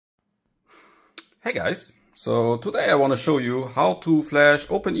Hey guys, so today I want to show you how to flash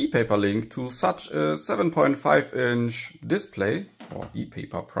OpenEPaperLink to such a 7.5 inch display or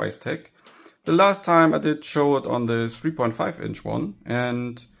ePaper price tag. The last time I did show it on the 3.5 inch one,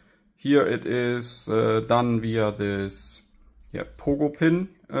 and here it is done via this pogo pin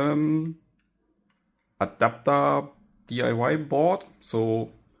adapter DIY board. So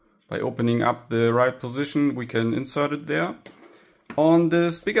by opening up the right position we can insert it there. On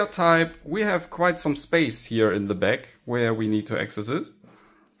this bigger type, we have quite some space here in the back where we need to access it.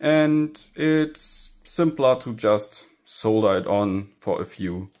 And it's simpler to just solder it on for a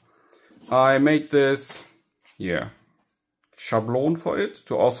few. I made this, schablon for it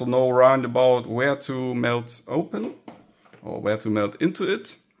to also know roundabout where to melt open or where to melt into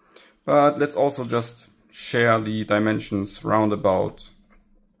it. But let's also just share the dimensions roundabout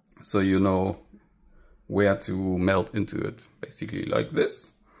so you know where to melt into it, basically like this.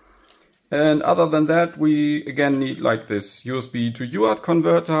 And other than that, we again need like this USB to UART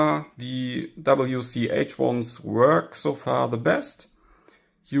converter. The WCH ones work so far the best.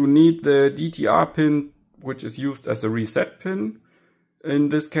 You need the DTR pin, which is used as a reset pin. In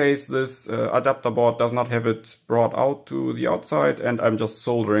this case, this adapter board does not have it brought out to the outside, and I'm just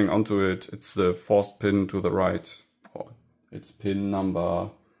soldering onto it. It's the fourth pin to the right. It's pin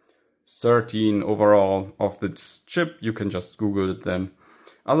number 13 overall of this chip. You can just Google it then.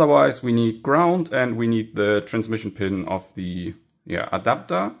 Otherwise we need ground and we need the transmission pin of the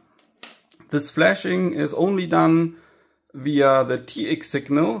adapter. This flashing is only done via the TX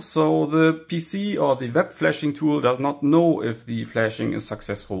signal, so the PC or the web flashing tool does not know if the flashing is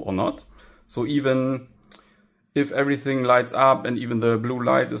successful or not. So even if everything lights up and even the blue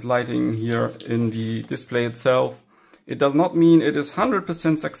light is lighting here in the display itself, it does not mean it is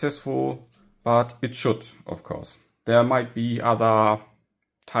 100% successful, but it should, of course. There might be other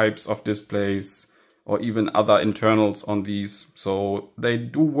types of displays or even other internals on these, so they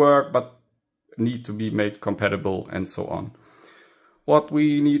do work but need to be made compatible and so on. What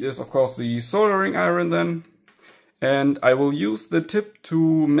we need is, of course, the soldering iron then, and I will use the tip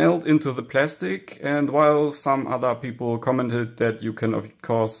to melt into the plastic. And while some other people commented that you can, of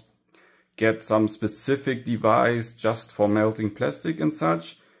course, get some specific device just for melting plastic and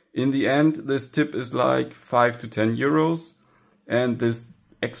such, in the end this tip is like 5 to 10 euros, and this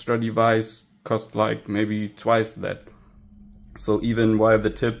extra device costs like maybe twice that. So even while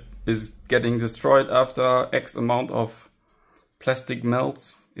the tip is getting destroyed after X amount of plastic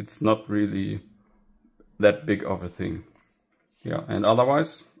melts, it's not really that big of a thing. And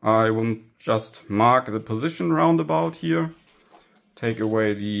otherwise I will just mark the position roundabout here, take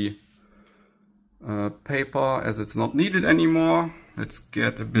away the paper as it's not needed anymore. Let's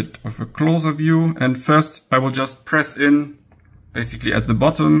get a bit of a closer view, and first I will just press in basically at the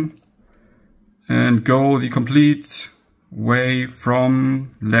bottom and go the complete way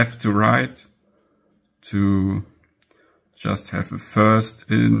from left to right to just have a first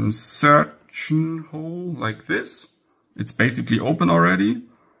insertion hole like this. It's basically open already.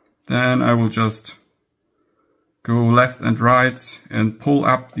 Then I will just go left and right and pull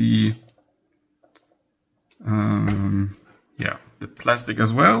up the plastic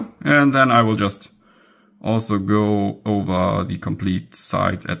as well, and then I will just also go over the complete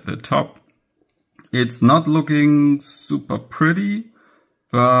side at the top. It's not looking super pretty,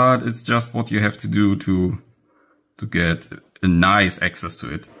 but it's just what you have to do to get a nice access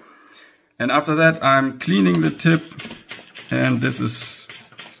to it. And after that I'm cleaning the tip, and this is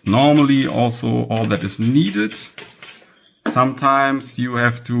normally also all that is needed. Sometimes you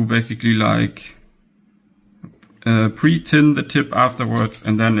have to basically like pre-tin the tip afterwards,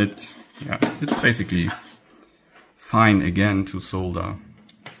 and then it's basically fine again to solder.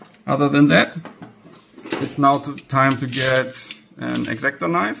 Other than that, it's now time to get an X-Acto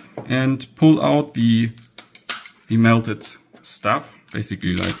knife and pull out the melted stuff,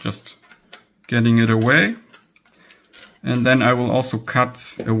 basically like just getting it away. And then I will also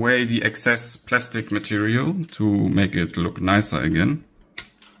cut away the excess plastic material to make it look nicer again.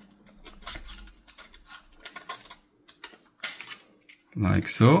 Like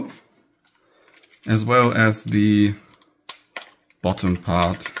so, as well as the bottom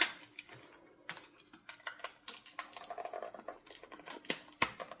part.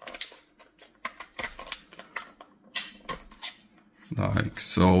 Like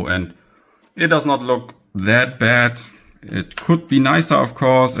so, and it does not look that bad. It could be nicer, of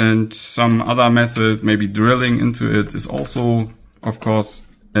course, and some other method, maybe drilling into it, is also, of course,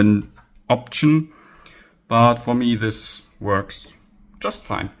 an option. But for me this works just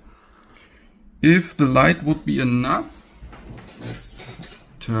fine. If the light would be enough, let's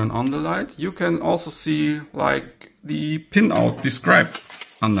turn on the light, you can also see like the pinout described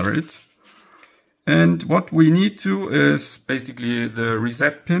under it. And what we need to is basically the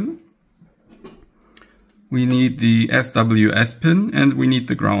reset pin. We need the SWS pin and we need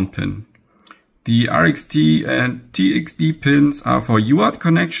the ground pin. The RXT and TXD pins are for UART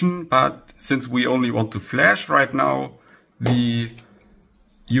connection, but since we only want to flash right now, the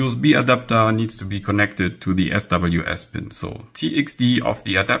USB adapter needs to be connected to the SWS pin. So TXD of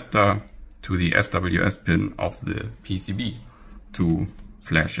the adapter to the SWS pin of the PCB to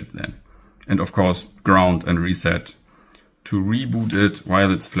flash it then. And of course ground and reset to reboot it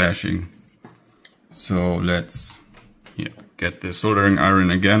while it's flashing. So let's get the soldering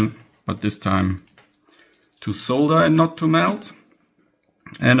iron again, but this time to solder and not to melt.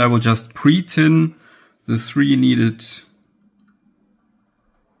 And I will just pre-tin the 3 needed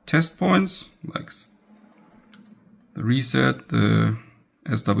test points, like the reset, the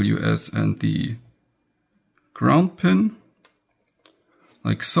SWS and the ground pin.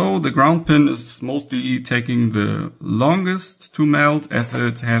 Like so. The ground pin is mostly taking the longest to melt as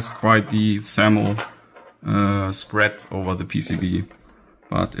it has quite the SAML spread over the PCB,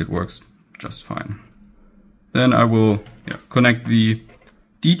 but it works just fine. Then I will connect the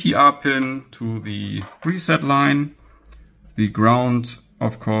DTR pin to the reset line, the ground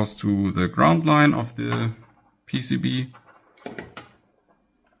of course to the ground line of the PCB,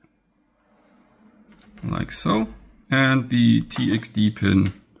 like so. And the TXD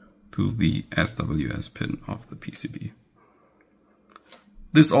pin to the SWS pin of the PCB.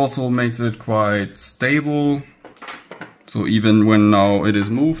 This also makes it quite stable. So even when now it is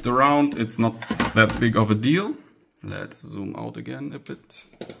moved around, it's not that big of a deal. Let's zoom out again a bit.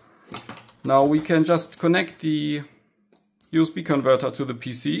 Now we can just connect the USB converter to the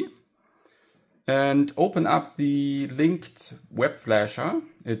PC and open up the linked web flasher.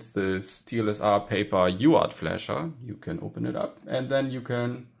 It's this TLSR paper UART flasher. You can open it up and then you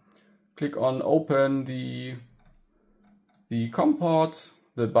can click on open the COM port.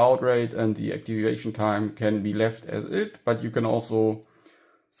 The baud rate and the activation time can be left as it, but you can also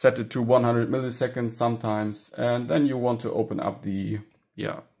set it to 100 milliseconds sometimes. And then you want to open up the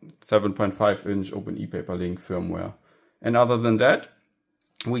 7.5 inch OpenEPaperLink firmware. And other than that,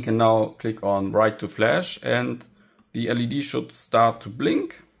 we can now click on write to flash and the LED should start to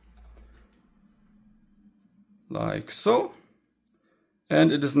blink, like so.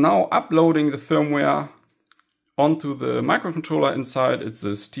 And it is now uploading the firmware onto the microcontroller inside. It's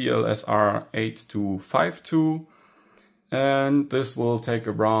this TLSR 8252. And this will take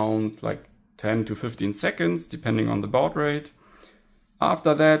around like 10 to 15 seconds, depending on the baud rate.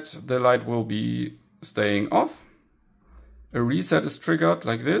 After that, the light will be staying off. A reset is triggered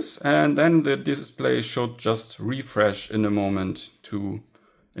like this, and then the display should just refresh in a moment to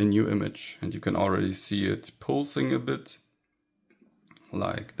a new image. And you can already see it pulsing a bit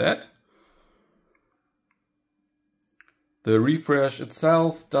like that. The refresh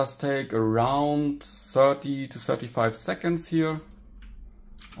itself does take around 30 to 35 seconds here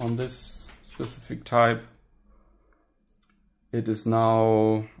on this specific type. It is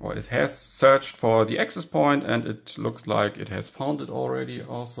now, or it has searched for the access point and it looks like it has found it already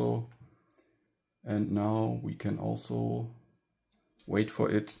also. And now we can also wait for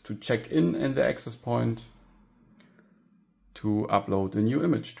it to check in the access point to upload a new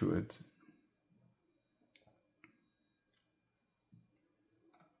image to it.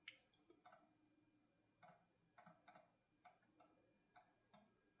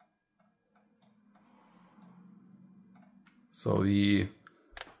 So the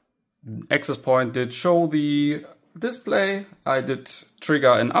access point did show the display. I did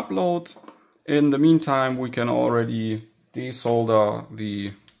trigger an upload. In the meantime, we can already desolder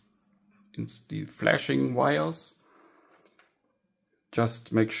the flashing wires.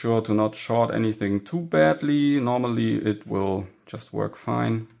 Just make sure to not short anything too badly. Normally it will just work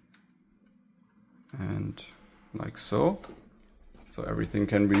fine. And like so. So everything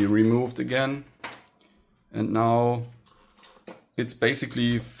can be removed again. And now it's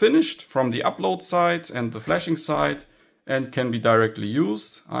basically finished from the upload side and the flashing side and can be directly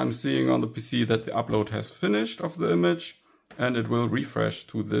used. I'm seeing on the PC that the upload has finished of the image and it will refresh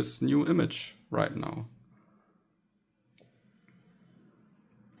to this new image right now.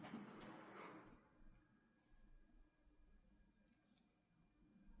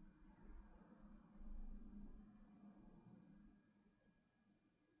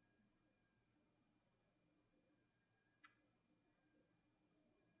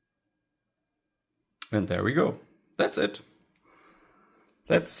 And there we go. That's it.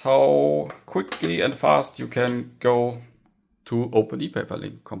 That's how quickly and fast you can go to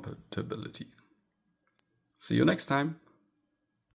OpenEPaperLink compatibility. See you next time.